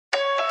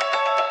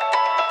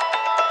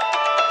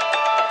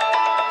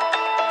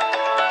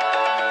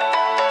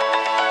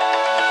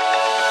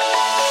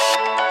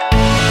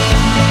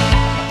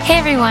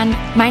everyone,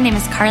 my name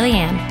is Carly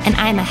Ann, and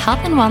I'm a health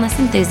and wellness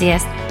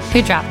enthusiast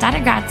who dropped out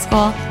of grad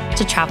school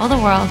to travel the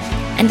world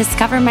and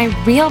discover my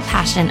real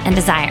passion and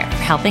desire for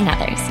helping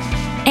others.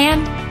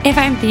 And if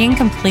I'm being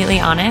completely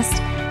honest,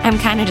 I'm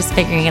kind of just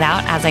figuring it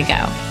out as I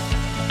go.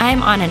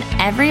 I'm on an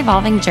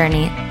ever-evolving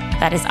journey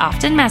that is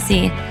often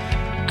messy,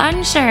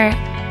 unsure,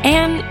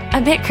 and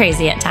a bit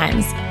crazy at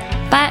times,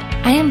 but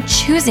I am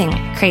choosing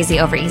crazy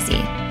over easy.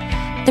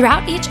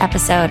 Throughout each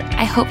episode,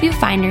 I hope you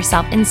find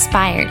yourself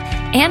inspired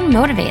and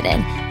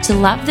motivated to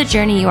love the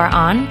journey you are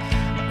on,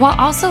 while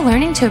also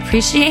learning to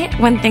appreciate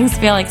when things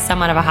feel like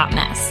somewhat of a hot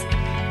mess.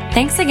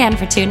 Thanks again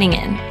for tuning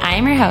in. I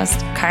am your host,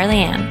 Carly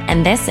Ann,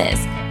 and this is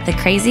the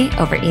Crazy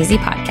Over Easy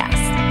podcast.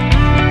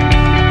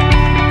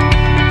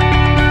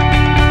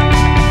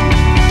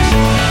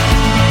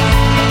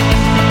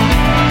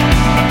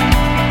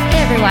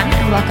 Hey everyone,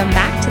 and welcome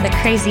back to the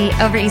Crazy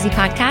Over Easy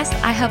podcast.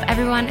 I hope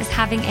everyone is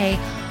having a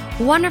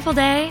wonderful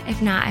day. If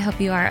not, I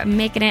hope you are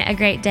making it a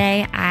great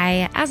day.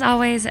 I, as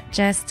always,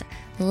 just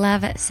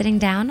love sitting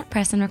down,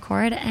 pressing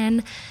record,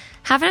 and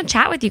having a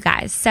chat with you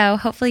guys. So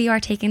hopefully you are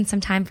taking some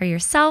time for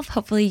yourself.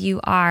 Hopefully you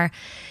are,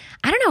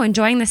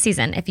 enjoying the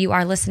season. If you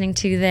are listening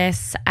to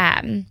this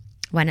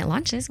when it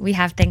launches, we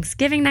have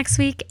Thanksgiving next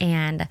week,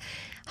 and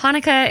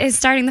Hanukkah is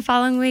starting the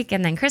following week,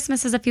 and then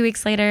Christmas is a few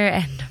weeks later,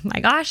 and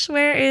my gosh,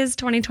 where is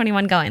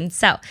 2021 going?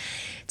 So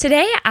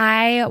today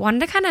I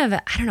wanted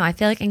to I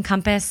feel like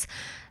encompass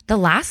the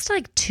last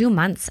 2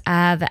 months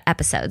of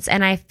episodes.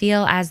 And I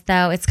feel as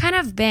though it's kind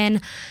of been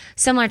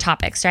similar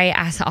topics, right?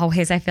 As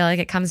always, I feel like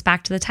it comes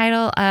back to the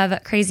title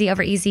of Crazy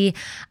Over Easy.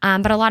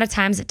 But a lot of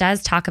times it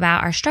does talk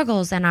about our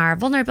struggles and our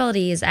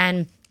vulnerabilities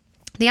and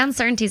the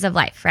uncertainties of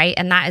life, right?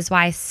 And that is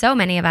why so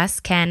many of us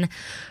can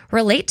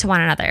relate to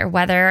one another,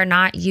 whether or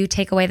not you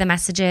take away the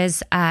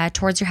messages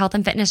towards your health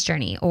and fitness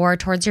journey, or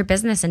towards your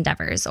business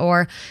endeavors,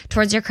 or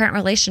towards your current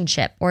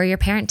relationship or your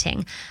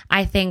parenting.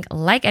 I think,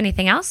 like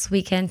anything else,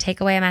 we can take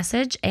away a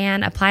message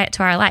and apply it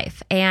to our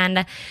life.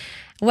 And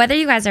whether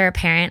you guys are a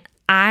parent,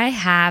 I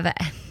have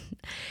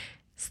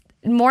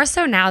more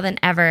so now than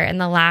ever in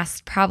the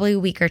last probably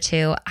week or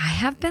two, I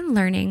have been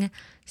learning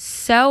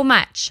so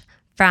much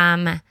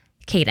from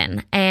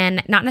Caden,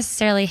 and not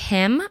necessarily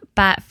him,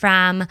 but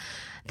from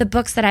the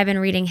books that I've been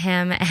reading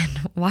him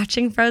and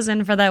watching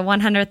Frozen for the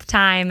 100th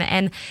time.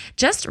 And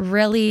just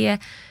really,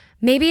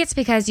 maybe it's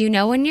because,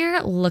 when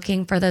you're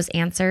looking for those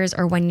answers,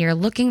 or when you're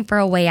looking for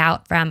a way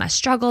out from a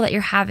struggle that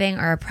you're having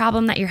or a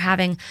problem that you're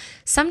having,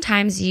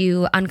 sometimes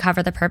you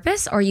uncover the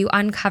purpose, or you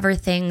uncover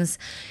things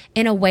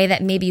in a way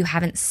that maybe you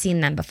haven't seen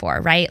them before,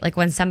 right? Like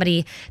when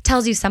somebody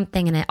tells you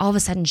something and it all of a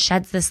sudden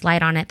sheds this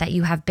light on it that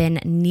you have been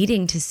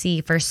needing to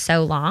see for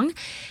so long.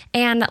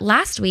 And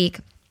last week,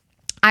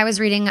 I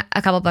was reading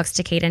a couple books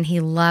to Caden. He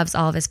loves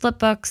all of his flip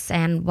books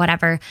and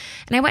whatever.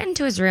 And I went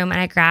into his room and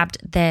I grabbed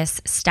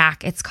this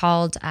stack. It's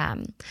called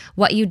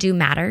What You Do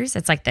Matters.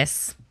 It's like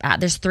this.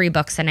 There's 3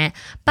 books in it,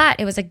 but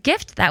it was a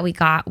gift that we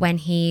got when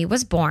he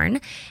was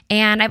born.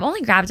 And I've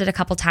only grabbed it a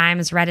couple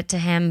times, read it to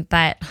him,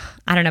 but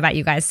I don't know about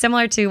you guys.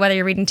 Similar to whether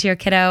you're reading to your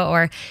kiddo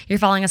or you're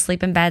falling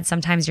asleep in bed,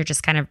 sometimes you're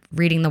just kind of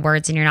reading the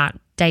words and you're not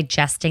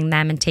digesting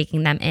them and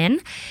taking them in.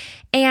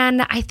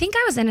 And I think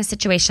I was in a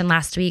situation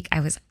last week. I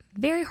was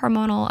very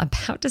hormonal,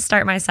 about to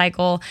start my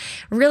cycle,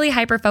 really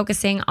hyper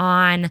focusing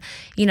on,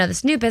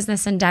 this new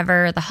business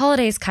endeavor, the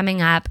holidays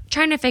coming up,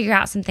 trying to figure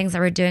out some things that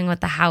we're doing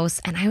with the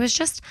house. And I was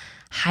just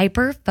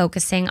hyper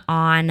focusing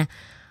on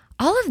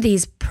all of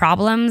these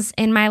problems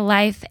in my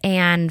life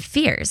and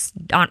fears,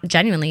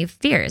 genuinely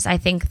fears. I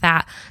think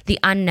that the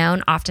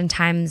unknown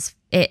oftentimes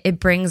it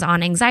brings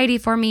on anxiety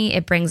for me.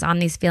 It brings on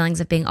these feelings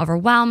of being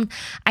overwhelmed.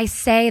 I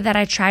say that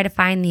I try to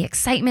find the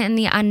excitement in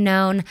the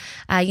unknown.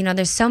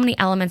 There's so many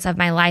elements of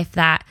my life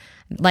that,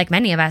 like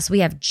many of us, we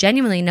have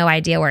genuinely no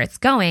idea where it's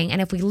going.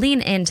 And if we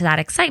lean into that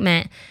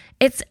excitement,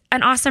 it's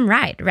an awesome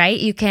ride, right?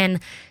 You can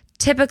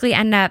typically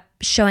end up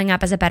showing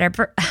up as a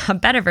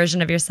better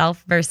version of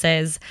yourself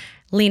versus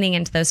leaning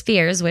into those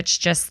fears, which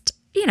just,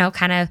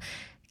 kind of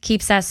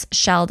keeps us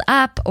shelled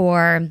up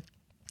or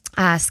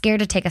scared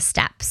to take a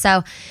step.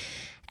 So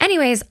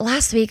anyways,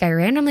 last week I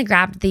randomly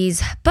grabbed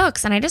these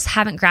books, and I just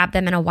haven't grabbed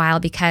them in a while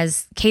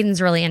because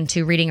Caden's really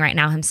into reading right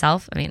now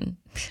himself. I mean,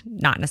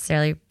 not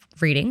necessarily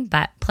reading,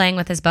 but playing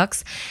with his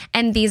books.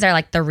 And these are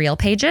like the real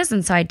pages.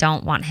 And so I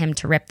don't want him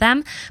to rip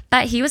them,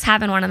 but he was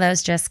having one of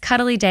those just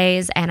cuddly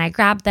days. And I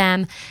grabbed them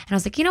and I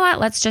was like, you know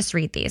what? Let's just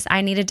read these. I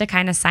needed to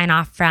kind of sign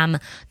off from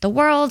the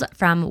world,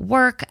 from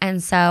work.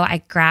 And so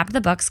I grabbed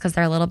the books because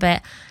they're a little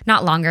bit,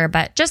 not longer,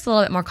 but just a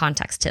little bit more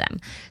context to them.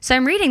 So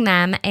I'm reading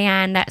them.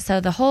 And so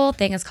the whole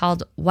thing is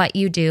called What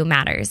You Do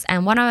Matters.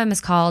 And one of them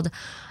is called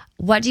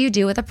What Do You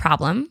Do with a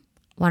Problem?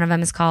 One of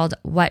them is called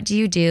What Do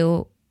You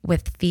Do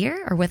with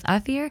Fear or with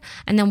a Fear?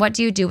 And then What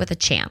Do You Do with a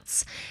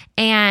Chance?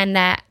 And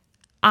I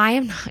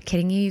am not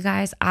kidding you, you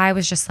guys. I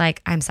was just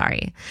like, I'm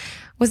sorry.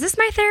 Was this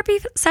my therapy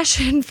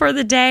session for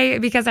the day?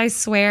 Because I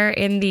swear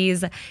in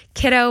these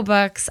kiddo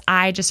books,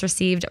 I just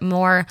received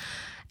more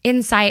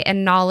insight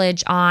and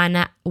knowledge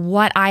on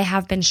what I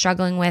have been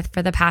struggling with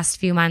for the past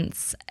few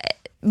months.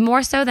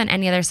 more so than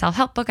any other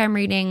self-help book I'm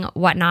reading,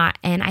 whatnot.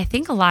 And I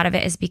think a lot of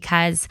it is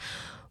because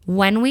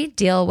when we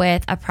deal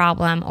with a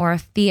problem or a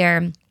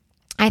fear,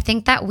 I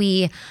think that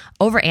we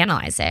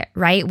overanalyze it,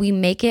 right? We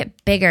make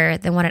it bigger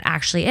than what it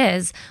actually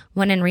is,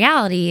 when in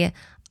reality,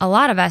 a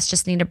lot of us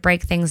just need to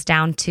break things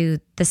down to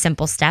the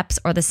simple steps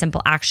or the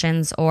simple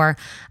actions or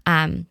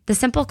the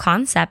simple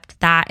concept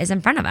that is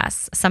in front of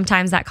us.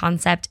 Sometimes that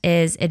concept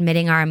is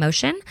admitting our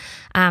emotion.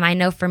 I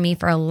know for me,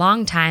 for a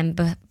long time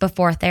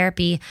before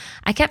therapy,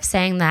 I kept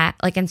saying that,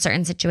 like in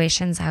certain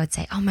situations, I would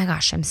say, oh my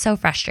gosh, I'm so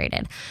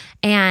frustrated.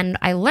 And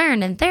I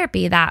learned in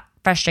therapy that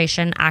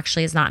frustration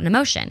actually is not an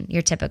emotion.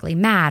 You're typically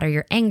mad or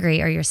you're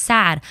angry or you're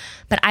sad,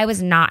 but I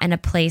was not in a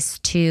place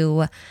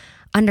to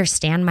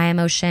understand my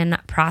emotion,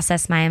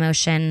 process my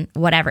emotion,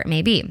 whatever it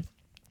may be.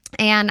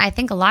 And I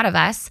think a lot of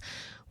us,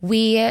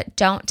 we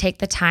don't take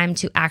the time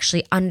to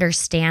actually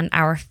understand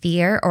our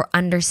fear or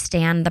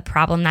understand the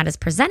problem that is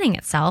presenting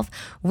itself.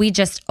 We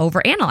just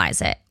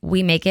overanalyze it.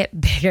 We make it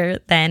bigger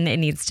than it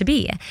needs to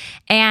be.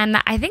 And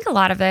I think a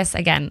lot of this,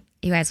 again,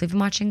 you guys, we've been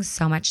watching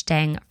so much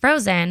dang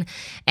Frozen.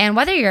 And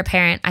whether you're a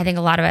parent, I think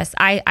a lot of us,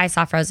 I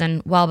saw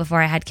Frozen well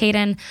before I had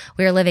Caden.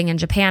 We were living in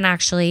Japan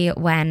actually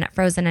when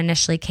Frozen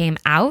initially came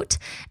out.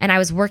 And I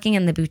was working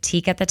in the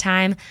boutique at the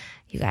time.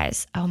 You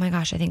guys, oh my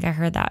gosh, I think I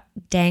heard that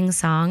dang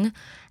song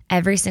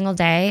every single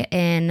day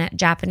in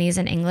Japanese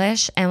and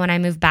English. And when I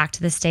moved back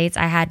to the States,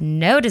 I had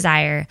no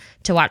desire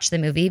to watch the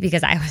movie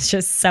because I was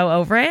just so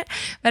over it.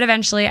 But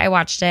eventually I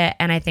watched it.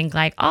 And I think,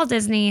 like all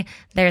Disney,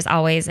 there's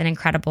always an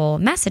incredible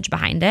message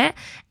behind it.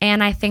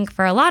 And I think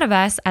for a lot of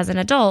us as an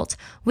adult,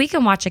 we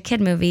can watch a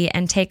kid movie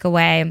and take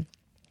away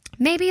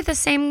maybe the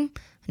same,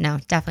 no,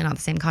 definitely not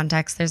the same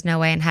context. There's no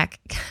way in heck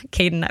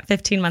Caden at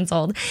 15 months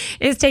old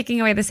is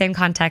taking away the same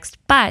context,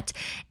 but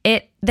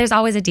there's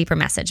always a deeper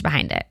message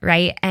behind it,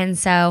 right? And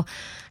so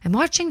I'm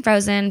watching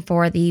Frozen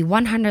for the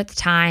 100th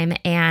time,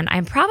 and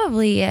I'm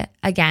probably,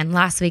 again,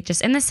 last week,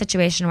 just in this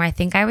situation where I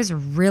think I was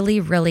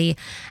really, really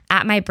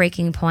at my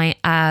breaking point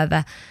of,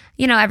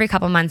 every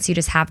couple months you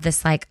just have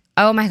this like,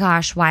 oh my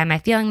gosh, why am I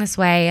feeling this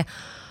way?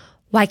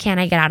 Why can't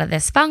I get out of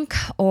this funk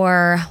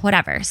or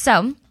whatever?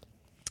 So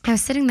I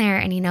was sitting there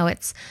and,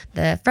 it's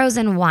the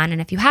Frozen 1.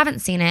 And if you haven't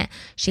seen it,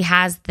 she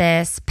has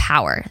this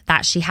power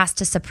that she has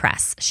to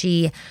suppress.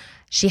 She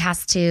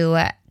has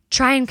to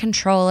try and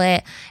control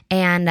it.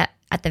 And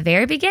at the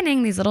very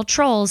beginning, these little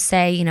trolls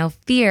say,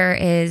 fear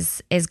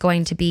is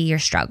going to be your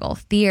struggle.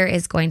 Fear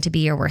is going to be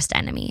your worst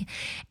enemy.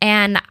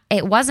 And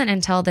it wasn't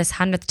until this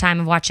 100th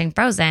time of watching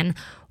Frozen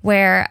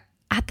where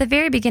at the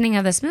very beginning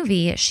of this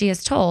movie, she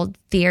is told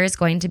fear is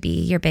going to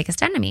be your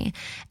biggest enemy.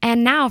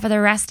 And now for the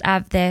rest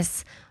of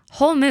this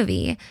whole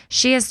movie,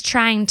 she is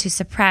trying to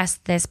suppress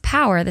this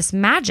power, this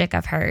magic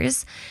of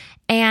hers.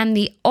 And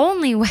the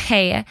only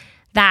way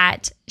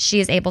that she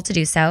is able to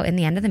do so in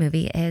the end of the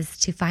movie is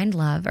to find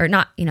love, or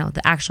not,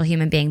 the actual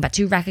human being, but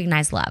to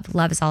recognize love.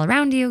 Love is all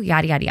around you,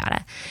 yada, yada,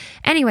 yada.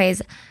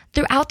 Anyways,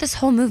 throughout this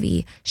whole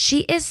movie,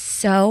 she is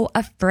so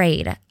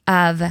afraid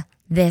of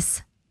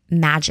this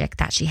magic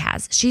that she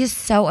has. She is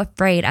so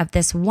afraid of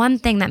this one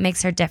thing that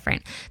makes her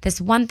different, this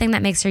one thing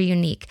that makes her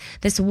unique,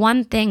 this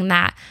one thing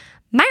that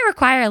might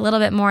require a little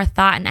bit more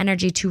thought and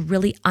energy to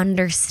really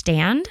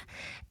understand.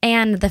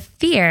 And the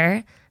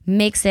fear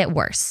makes it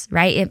worse,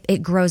 right?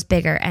 It grows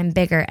bigger and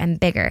bigger and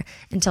bigger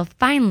until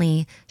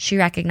finally she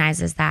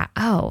recognizes that,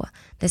 oh,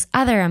 this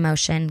other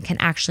emotion can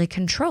actually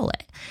control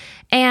it.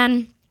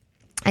 And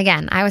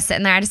again, I was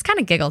sitting there, I just kind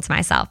of giggled to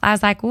myself. I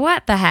was like,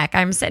 what the heck?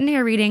 I'm sitting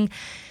here reading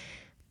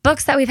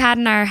books that we've had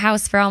in our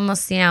house for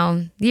almost,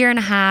 year and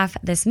a half,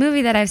 this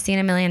movie that I've seen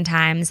a million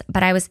times,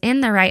 but I was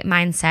in the right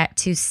mindset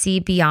to see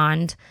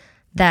beyond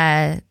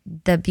the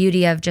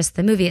beauty of just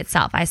the movie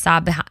itself. I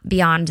saw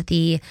beyond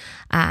the,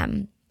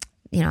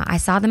 I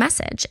saw the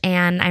message,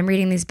 and I'm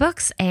reading these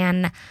books,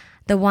 and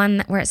the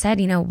one where it said,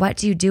 what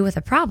do you do with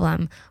a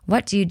problem?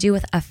 What do you do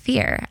with a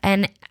fear?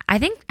 And I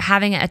think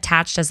having it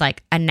attached as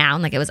like a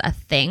noun, like it was a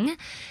thing,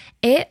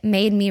 it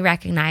made me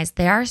recognize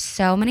there are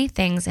so many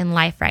things in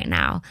life right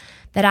now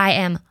that I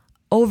am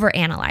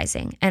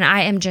overanalyzing and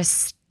I am just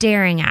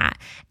staring at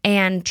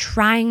and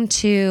trying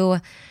to,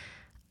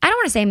 I don't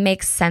want to say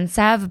make sense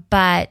of,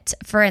 but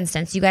for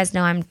instance, you guys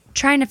know I'm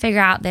trying to figure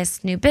out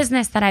this new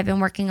business that I've been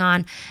working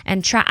on,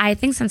 and I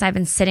think since I've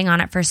been sitting on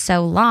it for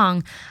so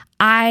long,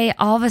 I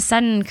all of a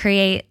sudden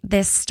create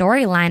this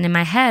storyline in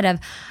my head of,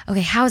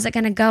 okay, how is it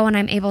going to go when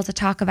I'm able to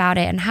talk about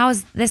it? And how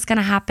is this going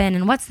to happen?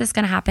 And what's this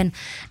going to happen?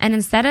 And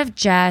instead of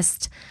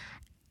just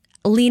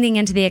leaning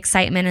into the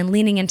excitement and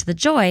leaning into the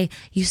joy,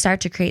 you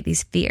start to create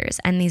these fears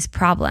and these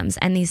problems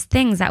and these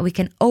things that we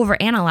can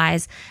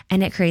overanalyze,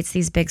 and it creates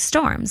these big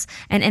storms.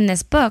 And in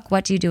this book,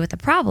 What Do You Do with the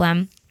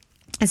Problem?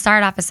 It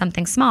started off as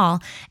something small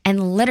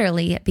and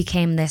literally it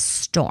became this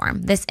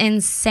storm, this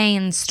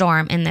insane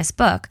storm in this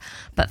book.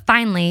 But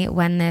finally,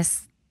 when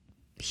this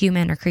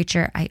human or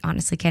creature, I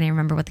honestly can't even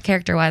remember what the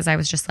character was. I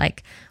was just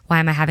like, why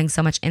am I having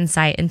so much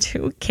insight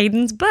into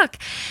Caden's book?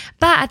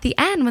 But at the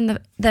end, when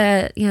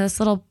this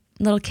little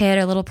kid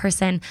or little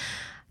person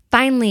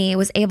finally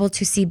was able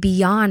to see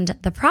beyond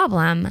the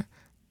problem,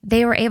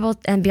 they were able,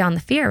 and beyond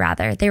the fear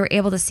rather, they were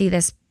able to see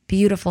this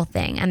beautiful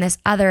thing and this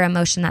other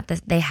emotion that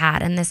they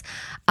had and this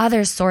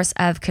other source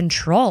of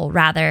control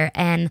rather,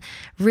 and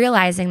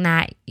realizing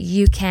that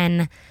you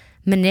can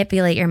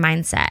manipulate your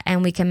mindset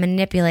and we can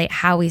manipulate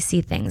how we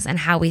see things and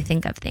how we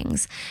think of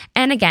things.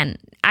 And again,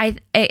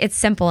 it's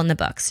simple in the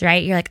books,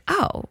 right? You're like,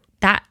 oh,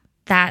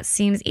 that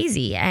seems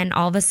easy. And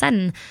all of a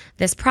sudden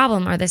this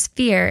problem or this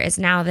fear is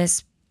now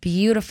this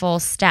beautiful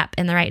step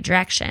in the right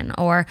direction.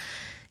 Or,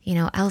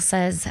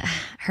 Elsa's,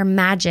 her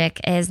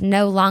magic is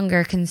no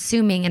longer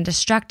consuming and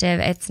destructive.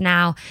 It's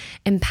now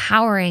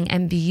empowering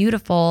and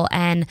beautiful,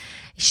 and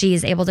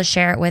she's able to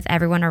share it with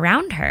everyone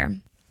around her.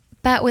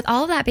 But with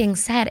all of that being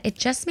said, it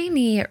just made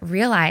me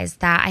realize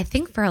that I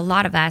think for a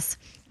lot of us,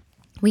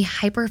 we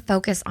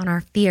hyper-focus on our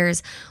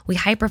fears. We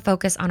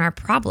hyper-focus on our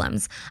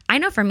problems. I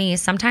know for me,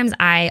 sometimes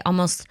I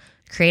almost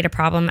create a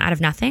problem out of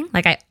nothing.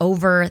 Like I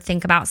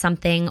overthink about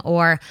something,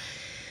 or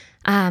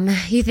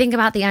you think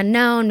about the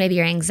unknown, maybe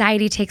your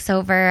anxiety takes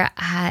over.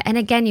 And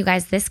again, you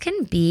guys, this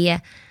can be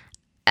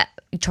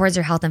towards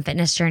your health and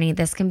fitness journey.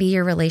 This can be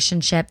your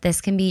relationship.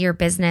 This can be your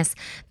business.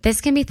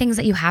 This can be things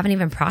that you haven't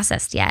even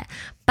processed yet.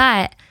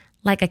 But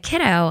like a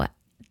kiddo,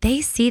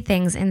 they see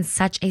things in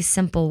such a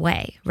simple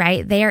way,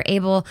 right? They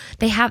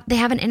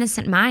have an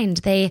innocent mind.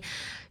 They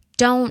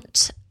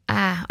don't,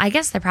 I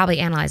guess they're probably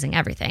analyzing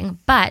everything,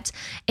 but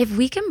if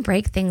we can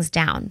break things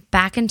down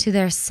back into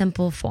their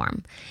simple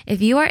form, if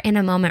you are in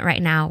a moment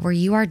right now where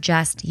you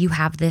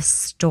have this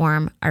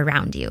storm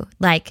around you,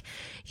 like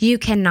you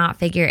cannot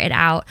figure it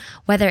out,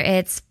 whether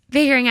it's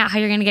figuring out how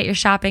you're going to get your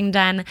shopping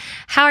done,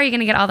 how are you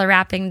going to get all the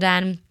wrapping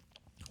done,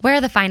 where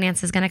are the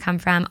finances going to come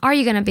from? Are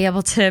you going to be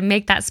able to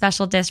make that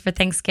special dish for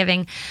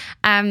Thanksgiving?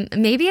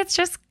 Maybe it's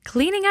just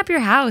cleaning up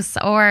your house,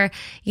 or,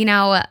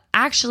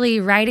 actually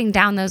writing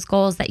down those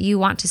goals that you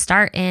want to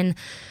start in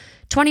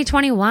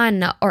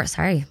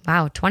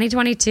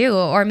 2022.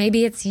 Or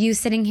maybe it's you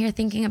sitting here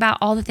thinking about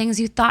all the things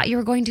you thought you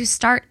were going to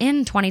start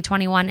in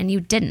 2021 and you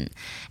didn't.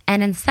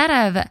 And instead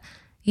of,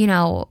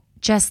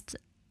 just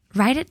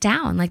write it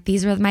down, like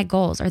these are my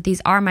goals, or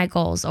these are my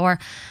goals, or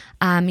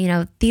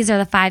these are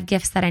the 5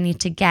 gifts that I need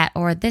to get,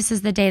 or this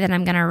is the day that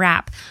I'm going to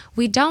wrap.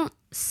 We don't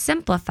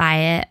simplify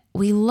it.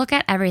 We look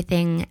at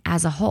everything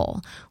as a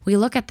whole. We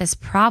look at this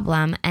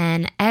problem,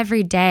 and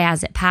every day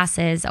as it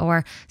passes,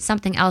 or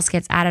something else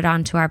gets added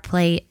onto our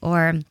plate,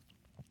 or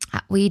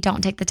we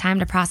don't take the time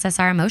to process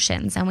our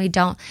emotions, and we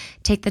don't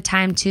take the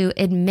time to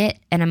admit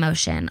an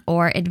emotion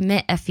or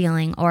admit a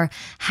feeling or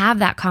have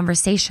that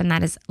conversation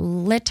that is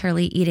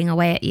literally eating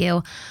away at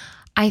you.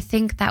 I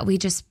think that we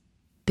just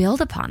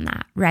build upon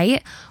that,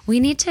 right? We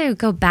need to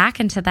go back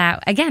into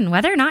that. Again,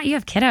 whether or not you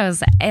have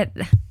kiddos,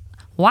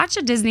 watch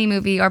a Disney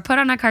movie or put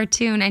on a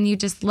cartoon and you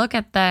just look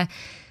at the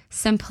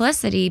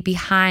simplicity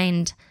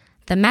behind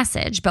the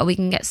message. But we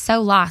can get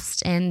so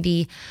lost in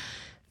the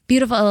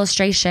beautiful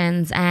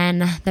illustrations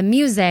and the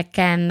music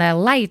and the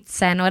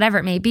lights and whatever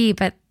it may be,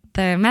 but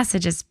the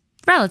message is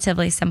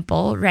relatively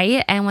simple,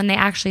 right? And when they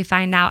actually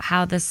find out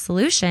how the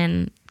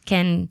solution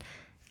can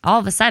all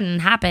of a sudden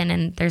happen,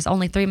 and there's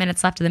only 3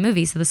 minutes left of the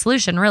movie, so the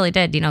solution really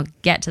did,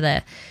 get to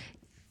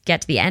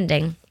the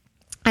ending.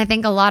 I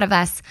think a lot of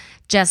us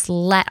just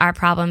let our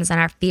problems and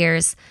our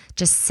fears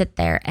just sit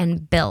there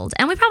and build.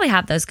 And we probably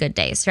have those good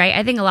days, right?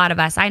 I think a lot of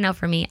us, I know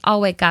for me,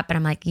 I'll wake up and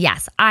I'm like,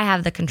 yes, I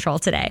have the control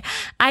today.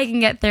 I can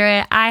get through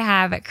it. I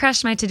have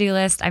crushed my to-do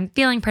list. I'm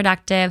feeling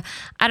productive.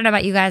 I don't know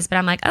about you guys, but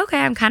I'm like, okay,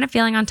 I'm kind of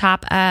feeling on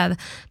top of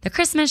the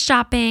Christmas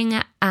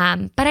shopping.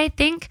 But I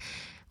think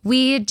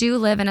we do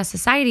live in a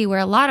society where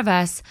a lot of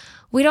us,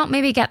 we don't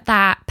maybe get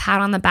that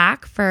pat on the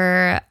back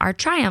for our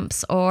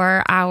triumphs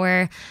or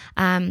our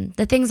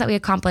the things that we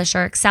accomplish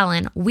or excel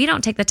in. We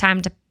don't take the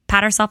time to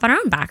pat ourselves on our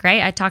own back,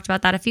 right? I talked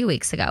about that a few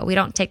weeks ago. We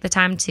don't take the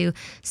time to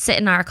sit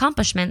in our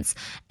accomplishments.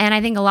 And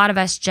I think a lot of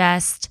us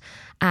just,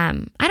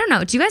 I don't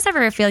know, do you guys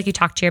ever feel like you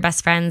talk to your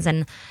best friends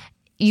and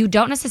you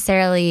don't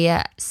necessarily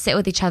sit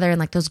with each other in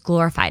like those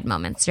glorified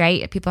moments,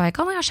 right? People are like,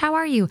 oh my gosh, how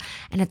are you?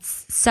 And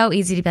it's so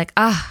easy to be like,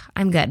 oh,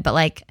 I'm good. But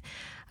like,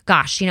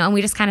 gosh, and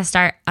we just kind of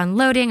start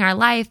unloading our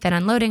life and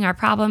unloading our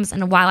problems.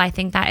 And while I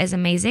think that is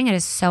amazing, it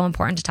is so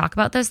important to talk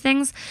about those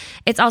things.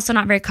 It's also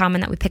not very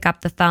common that we pick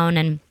up the phone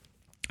and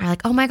are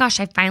like, oh my gosh,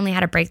 I finally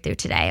had a breakthrough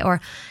today.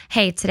 Or,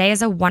 hey, today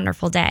is a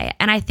wonderful day.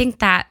 And I think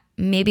that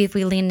maybe if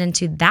we leaned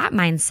into that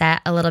mindset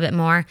a little bit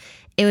more,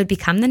 it would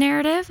become the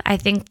narrative. I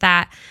think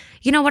that,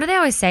 what do they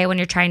always say when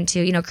you're trying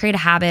to, create a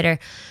habit or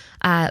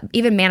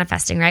even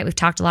manifesting, right? We've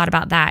talked a lot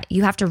about that.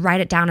 You have to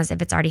write it down as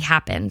if it's already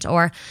happened.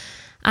 Or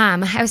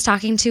I was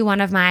talking to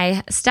one of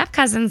my step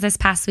cousins this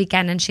past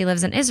weekend, and she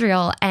lives in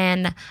Israel,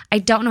 and I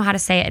don't know how to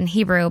say it in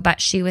Hebrew,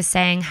 but she was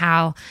saying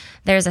how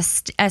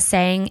there's a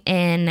saying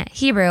in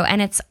Hebrew,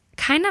 and it's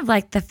kind of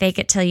like the fake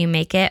it till you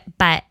make it,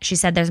 but she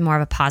said there's more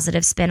of a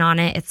positive spin on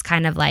it. It's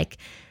kind of like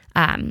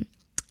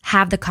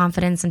have the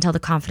confidence until the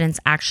confidence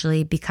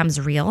actually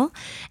becomes real.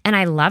 And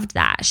I loved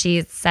that.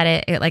 She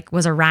said it like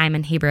was a rhyme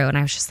in Hebrew. And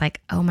I was just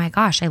like, oh my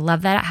gosh, I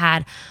love that it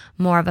had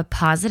more of a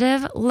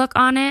positive look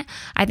on it.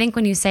 I think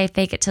when you say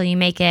fake it till you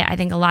make it, I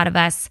think a lot of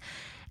us,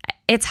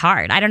 it's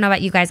hard. I don't know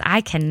about you guys.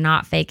 I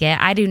cannot fake it.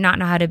 I do not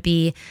know how to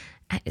be,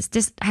 I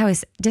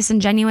always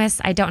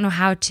disingenuous. I don't know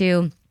how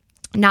to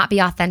not be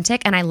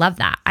authentic. And I love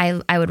that.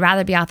 I would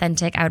rather be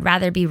authentic. I would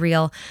rather be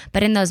real.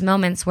 But in those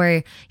moments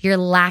where you're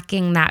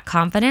lacking that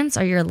confidence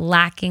or you're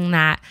lacking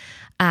that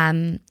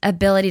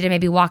ability to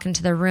maybe walk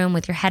into the room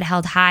with your head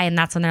held high, and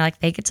that's when they're like,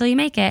 fake it till you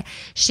make it.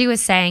 She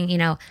was saying,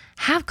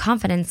 have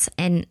confidence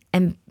and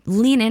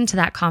lean into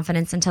that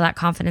confidence until that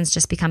confidence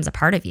just becomes a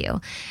part of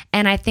you.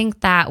 And I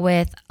think that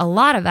with a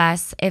lot of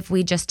us, if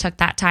we just took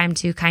that time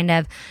to kind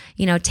of,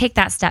 take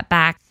that step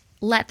back,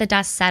 let the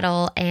dust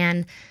settle,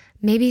 and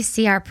maybe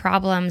see our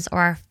problems or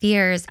our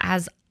fears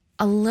as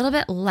a little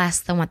bit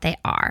less than what they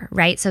are,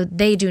 right? So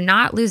they do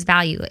not lose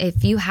value.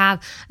 If you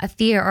have a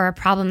fear or a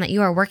problem that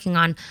you are working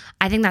on,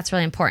 I think that's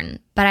really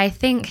important. But I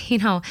think,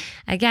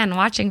 again,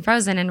 watching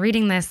Frozen and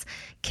reading this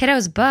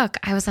kiddo's book,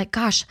 I was like,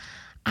 gosh,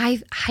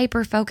 I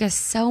hyper-focus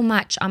so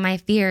much on my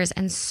fears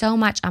and so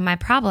much on my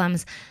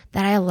problems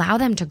that I allow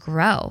them to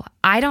grow.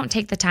 I don't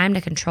take the time to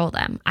control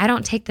them. I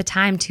don't take the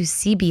time to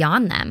see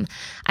beyond them.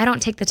 I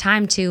don't take the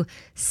time to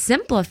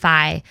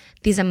simplify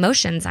these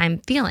emotions I'm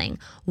feeling.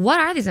 What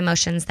are these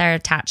emotions that are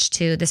attached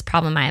to this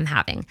problem I am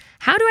having?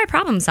 How do I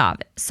problem solve?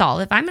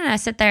 If I'm going to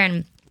sit there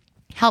and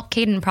help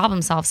Caden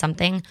problem solve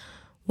something,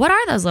 what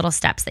are those little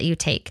steps that you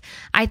take?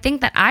 I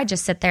think that I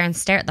just sit there and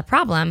stare at the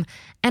problem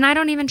and I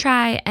don't even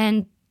try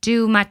and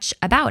do much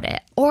about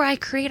it. Or I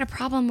create a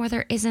problem where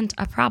there isn't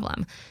a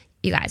problem.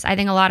 You guys, I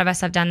think a lot of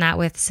us have done that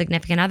with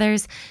significant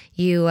others.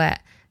 The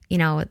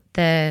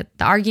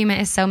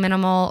argument is so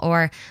minimal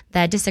or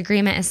the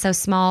disagreement is so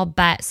small,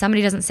 but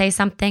somebody doesn't say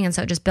something, and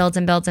so it just builds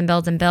and builds and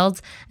builds and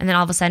builds. And then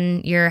all of a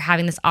sudden you're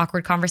having this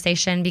awkward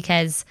conversation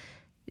because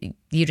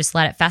you just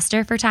let it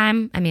fester for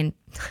time. I mean,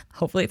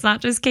 hopefully it's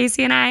not just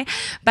Casey and I,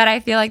 but I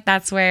feel like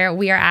that's where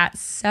we are at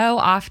so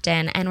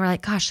often. And we're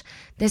like, gosh,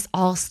 this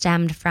all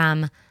stemmed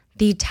from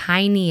the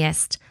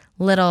tiniest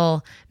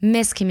little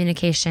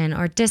miscommunication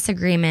or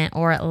disagreement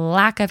or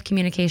lack of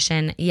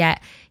communication,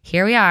 yet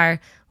here we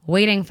are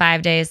waiting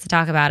 5 days to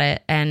talk about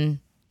it and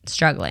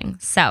struggling.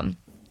 So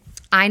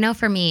I know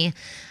for me,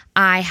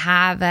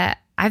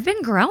 I've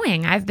been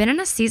growing. I've been in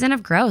a season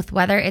of growth,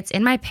 whether it's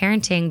in my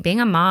parenting, being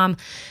a mom,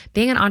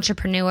 being an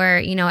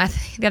entrepreneur.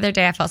 The other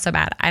day I felt so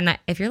bad. And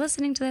if you're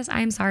listening to this,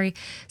 I am sorry.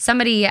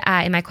 Somebody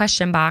in my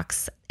question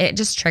box, it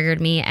just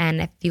triggered me.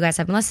 And if you guys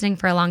have been listening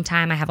for a long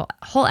time, I have a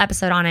whole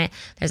episode on it.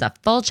 There's a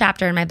full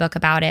chapter in my book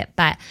about it.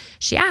 But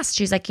she asked,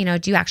 she's like, do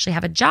you actually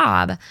have a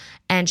job?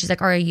 And she's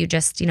like, or are you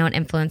just, an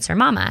influencer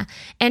mama?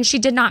 And she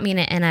did not mean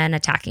it in an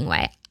attacking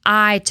way.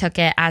 I took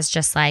it as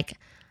just like,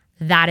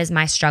 that is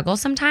my struggle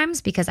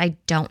sometimes because I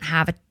don't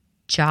have a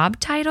job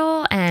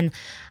title and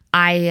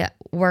I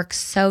work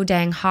so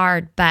dang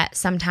hard, but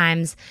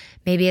sometimes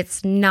maybe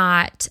it's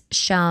not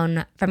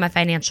shown from a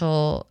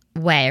financial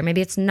way, or maybe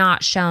it's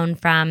not shown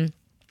from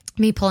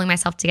me pulling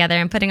myself together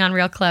and putting on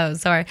real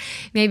clothes, or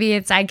maybe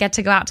it's I get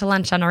to go out to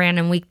lunch on a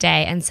random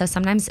weekday. And so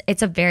sometimes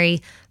it's a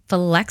very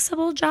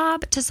flexible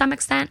job to some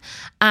extent.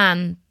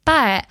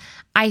 But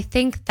I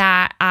think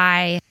that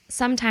I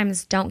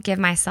sometimes don't give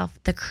myself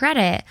the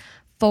credit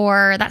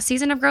for that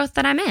season of growth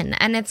that I'm in.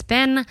 And it's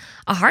been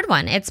a hard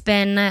one. It's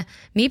been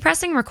me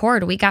pressing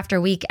record week after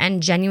week,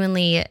 and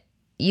genuinely,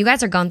 you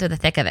guys are going through the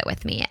thick of it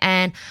with me.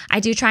 And I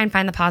do try and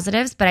find the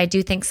positives, but I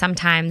do think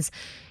sometimes,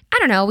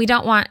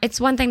 it's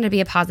one thing to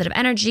be a positive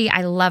energy.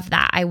 I love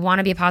that. I want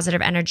to be a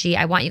positive energy.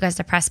 I want you guys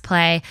to press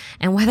play.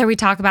 And whether we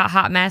talk about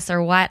hot mess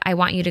or what, I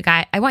want you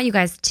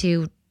guys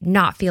to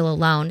not feel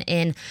alone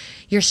in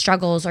your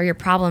struggles or your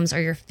problems or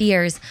your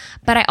fears.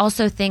 But I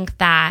also think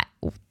that,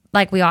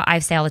 I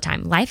say all the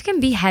time, life can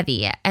be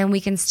heavy and we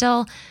can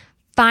still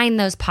find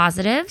those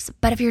positives.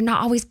 But if you're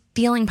not always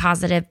feeling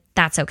positive,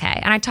 that's okay.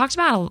 And I talked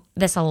about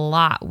this a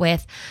lot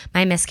with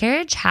my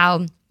miscarriage,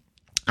 how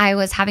I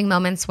was having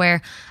moments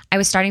where I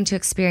was starting to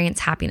experience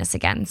happiness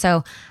again.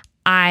 So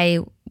I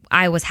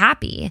was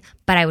happy,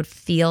 but I would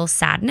feel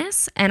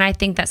sadness. And I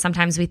think that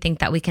sometimes we think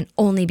that we can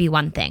only be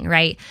one thing,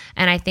 right?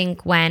 And I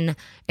think when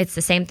it's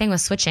the same thing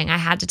with switching, I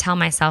had to tell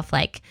myself,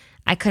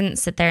 I couldn't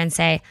sit there and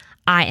say,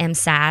 I am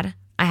sad.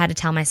 I had to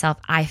tell myself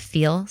I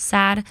feel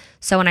sad.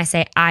 So when I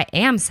say I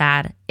am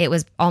sad, it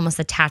was almost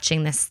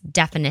attaching this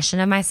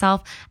definition of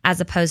myself as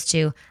opposed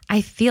to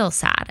I feel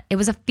sad. It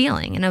was a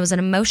feeling and it was an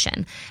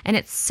emotion. And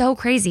it's so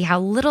crazy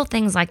how little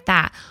things like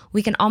that,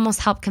 we can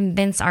almost help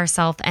convince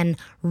ourselves and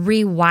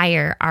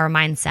rewire our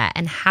mindset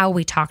and how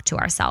we talk to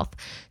ourselves.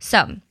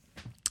 So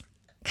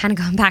kind of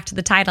going back to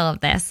the title of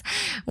this,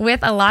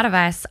 with a lot of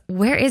us,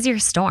 where is your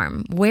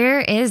storm?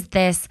 Where is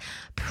this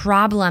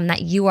problem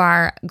that you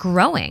are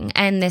growing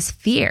and this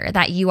fear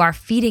that you are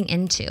feeding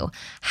into?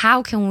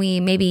 How can we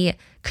maybe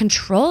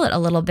control it a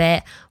little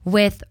bit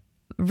with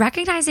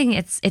recognizing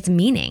its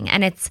meaning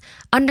and its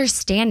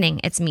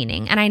understanding its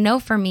meaning? And I know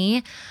for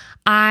me,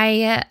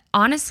 I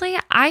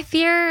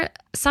fear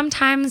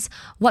sometimes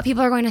what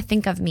people are going to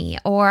think of me,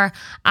 or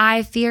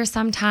I fear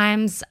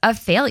sometimes of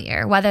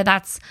failure, whether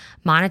that's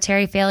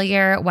monetary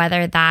failure,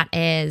 whether that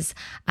is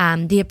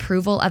the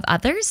approval of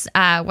others.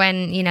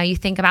 When, you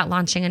think about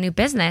launching a new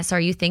business or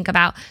you think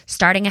about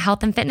starting a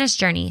health and fitness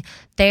journey,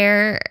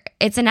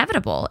 it's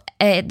inevitable.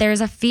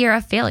 There's a fear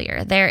of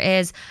failure. There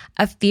is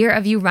a fear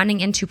of you running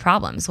into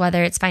problems,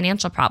 whether it's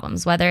financial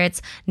problems, whether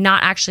it's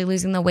not actually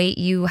losing the weight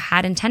you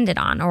had intended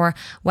on, or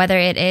whether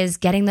it is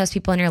getting those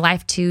people in your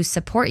life to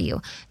support you.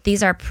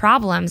 These are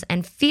problems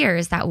and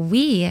fears that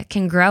we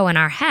can grow in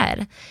our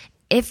head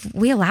if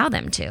we allow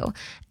them to.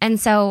 And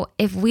so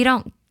if we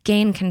don't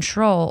gain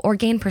control or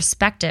gain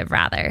perspective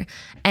rather,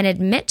 and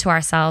admit to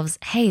ourselves,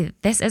 hey,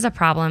 this is a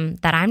problem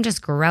that I'm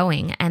just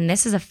growing, and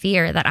this is a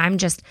fear that I'm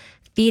just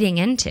feeding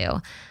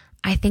into,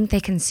 I think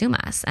they consume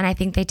us, and I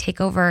think they take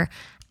over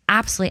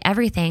absolutely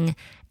everything.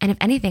 And if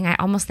anything, I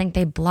almost think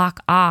they block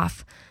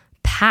off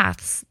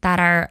paths that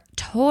are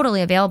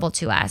totally available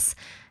to us.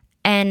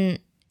 And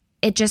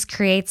it just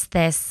creates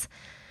this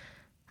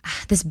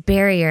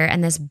barrier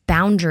and this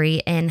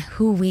boundary in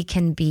who we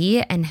can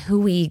be and who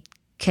we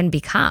can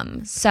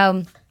become.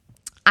 So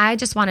I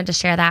just wanted to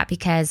share that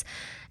because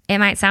it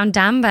might sound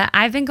dumb, but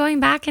I've been going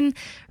back and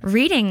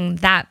reading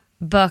that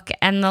book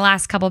and the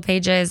last couple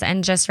pages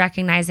and just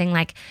recognizing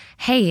like,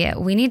 hey,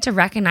 we need to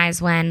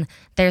recognize when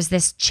there's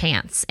this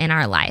chance in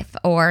our life,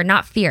 or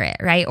not fear it,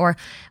 right? Or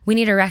we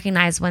need to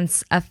recognize when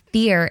a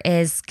fear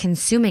is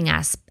consuming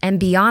us, and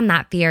beyond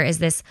that fear is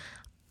this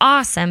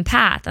awesome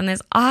path and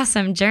this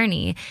awesome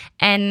journey.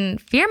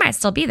 And fear might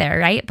still be there,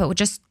 right? But we'll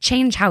just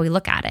change how we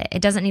look at it.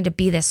 It doesn't need to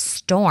be this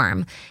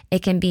storm.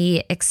 It can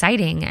be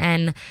exciting.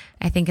 And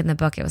I think in the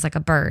book, it was like a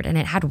bird and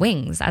it had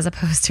wings as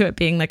opposed to it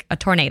being like a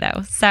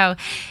tornado. So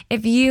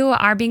if you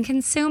are being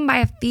consumed by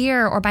a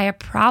fear or by a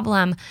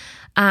problem,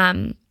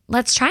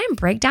 let's try and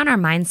break down our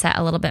mindset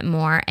a little bit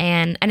more.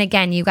 And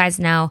again, you guys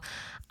know,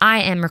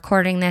 I am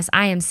recording this.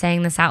 I am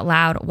saying this out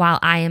loud while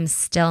I am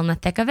still in the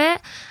thick of it.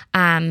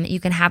 You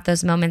can have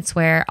those moments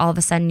where all of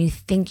a sudden you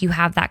think you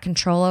have that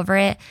control over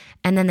it,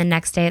 and then the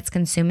next day it's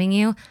consuming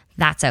you.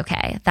 That's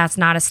okay. That's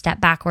not a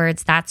step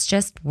backwards. That's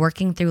just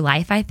working through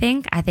life, I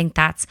think. I think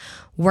that's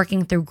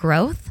working through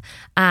growth.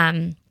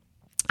 I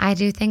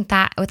do think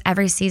that with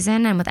every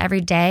season and with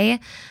every day,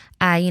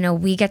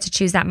 we get to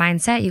choose that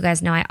mindset. You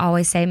guys know I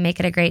always say, make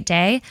it a great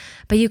day,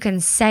 but you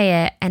can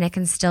say it and it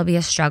can still be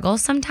a struggle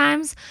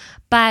sometimes.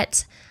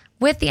 But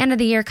with the end of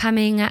the year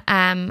coming,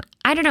 I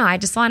don't know. I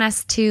just want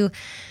us to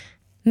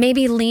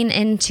maybe lean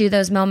into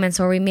those moments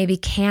where we maybe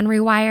can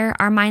rewire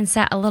our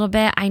mindset a little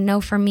bit. I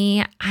know for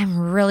me, I'm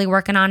really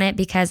working on it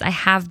because I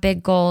have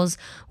big goals,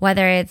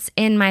 whether it's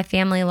in my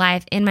family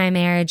life, in my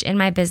marriage, in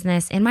my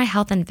business, in my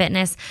health and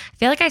fitness. I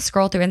feel like I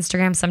scroll through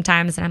Instagram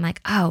sometimes and I'm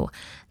like, oh,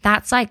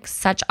 that's like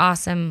such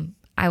awesome,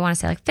 I want to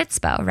say like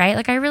Fitspo, right?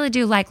 Like I really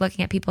do like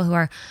looking at people who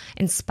are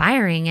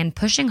inspiring and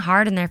pushing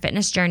hard in their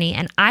fitness journey.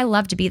 And I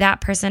love to be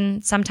that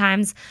person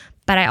sometimes,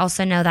 but I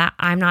also know that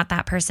I'm not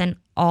that person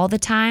all the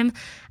time.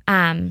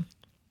 I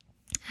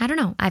don't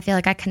know. I feel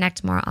like I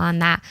connect more on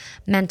that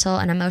mental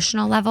and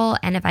emotional level.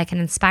 And if I can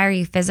inspire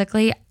you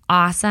physically,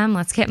 awesome.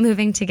 Let's get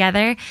moving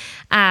together.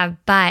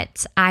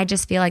 But I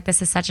just feel like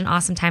this is such an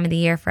awesome time of the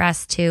year for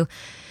us to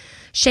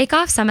shake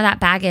off some of that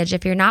baggage.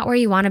 If you're not where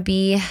you want to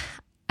be,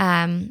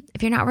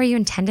 if you're not where you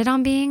intended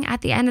on being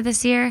at the end of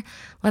this year,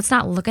 let's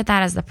not look at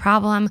that as the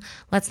problem.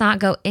 Let's not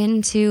go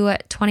into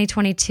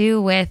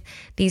 2022 with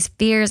these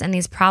fears and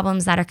these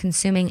problems that are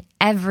consuming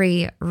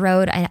every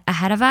road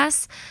ahead of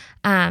us.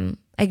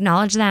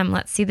 Acknowledge them.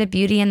 Let's see the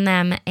beauty in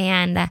them.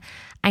 And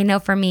I know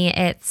for me,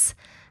 it's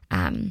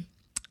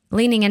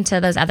leaning into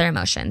those other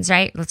emotions,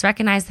 right? Let's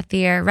recognize the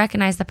fear,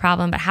 recognize the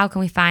problem, but how can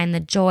we find the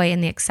joy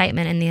and the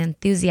excitement and the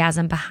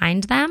enthusiasm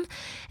behind them?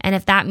 And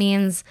if that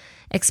means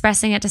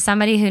expressing it to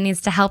somebody who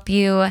needs to help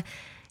you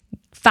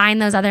find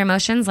those other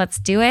emotions, let's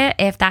do it.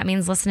 If that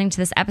means listening to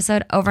this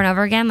episode over and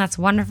over again, that's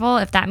wonderful.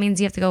 If that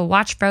means you have to go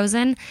watch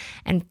Frozen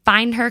and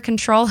find her,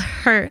 control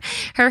her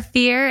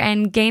fear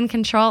and gain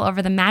control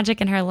over the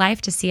magic in her life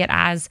to see it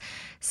as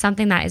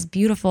something that is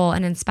beautiful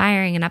and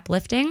inspiring and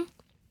uplifting,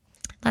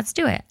 let's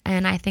do it.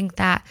 And I think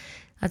that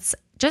let's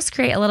just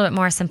create a little bit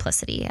more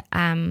simplicity.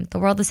 The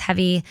world is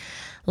heavy.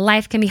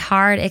 Life can be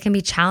hard. It can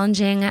be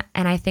challenging.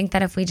 And I think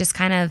that if we just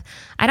kind of,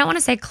 I don't want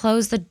to say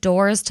close the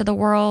doors to the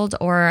world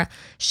or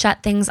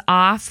shut things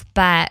off,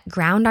 but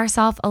ground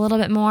ourselves a little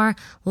bit more,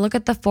 look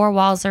at the four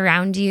walls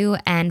around you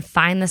and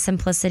find the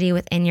simplicity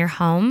within your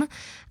home.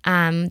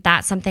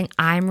 That's something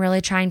I'm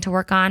really trying to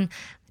work on.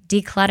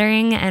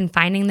 Decluttering and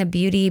finding the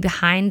beauty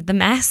behind the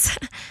mess.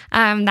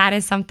 That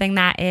is something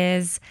that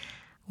is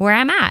where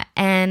I'm at.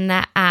 And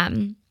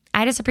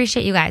I just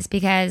appreciate you guys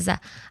because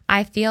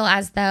I feel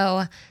as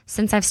though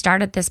since I've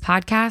started this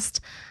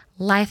podcast,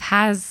 life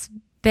has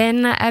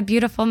been a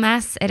beautiful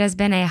mess. It has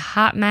been a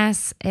hot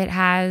mess. It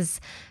has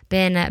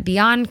been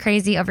beyond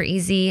crazy over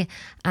easy.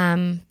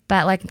 But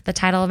like the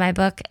title of my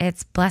book,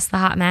 it's Bless the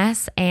Hot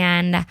Mess.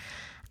 And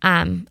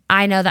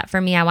I know that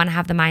for me, I want to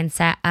have the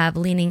mindset of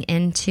leaning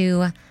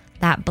into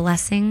that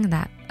blessing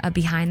that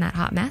behind that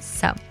hot mess.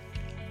 So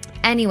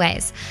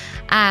anyways,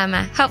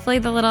 hopefully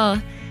the little,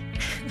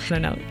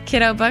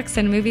 kiddo books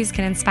and movies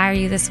can inspire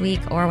you this week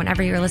or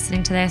whenever you're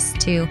listening to this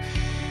to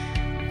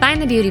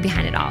find the beauty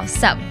behind it all.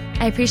 So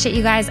I appreciate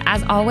you guys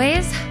as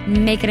always.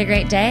 Make it a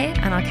great day,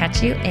 and I'll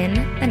catch you in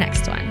the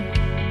next one.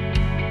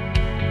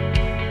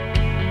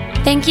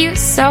 Thank you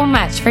so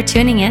much for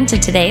tuning in to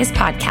today's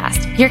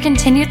podcast. Your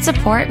continued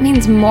support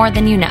means more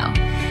than you know.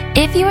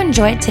 If you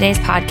enjoyed today's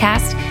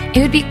podcast,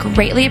 it would be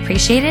greatly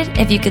appreciated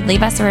if you could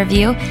leave us a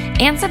review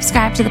and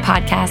subscribe to the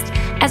podcast,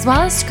 as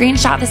well as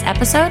screenshot this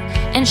episode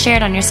and share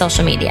it on your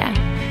social media.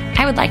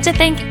 I would like to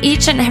thank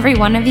each and every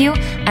one of you,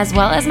 as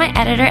well as my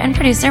editor and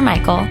producer,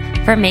 Michael,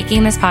 for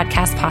making this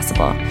podcast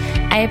possible.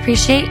 I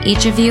appreciate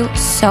each of you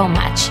so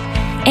much.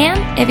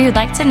 And if you'd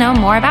like to know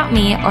more about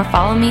me or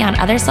follow me on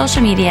other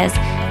social medias,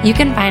 you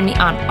can find me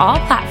on all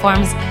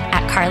platforms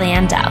at Carly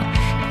Ann Dell.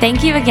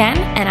 Thank you again,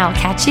 and I'll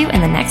catch you in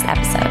the next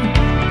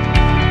episode.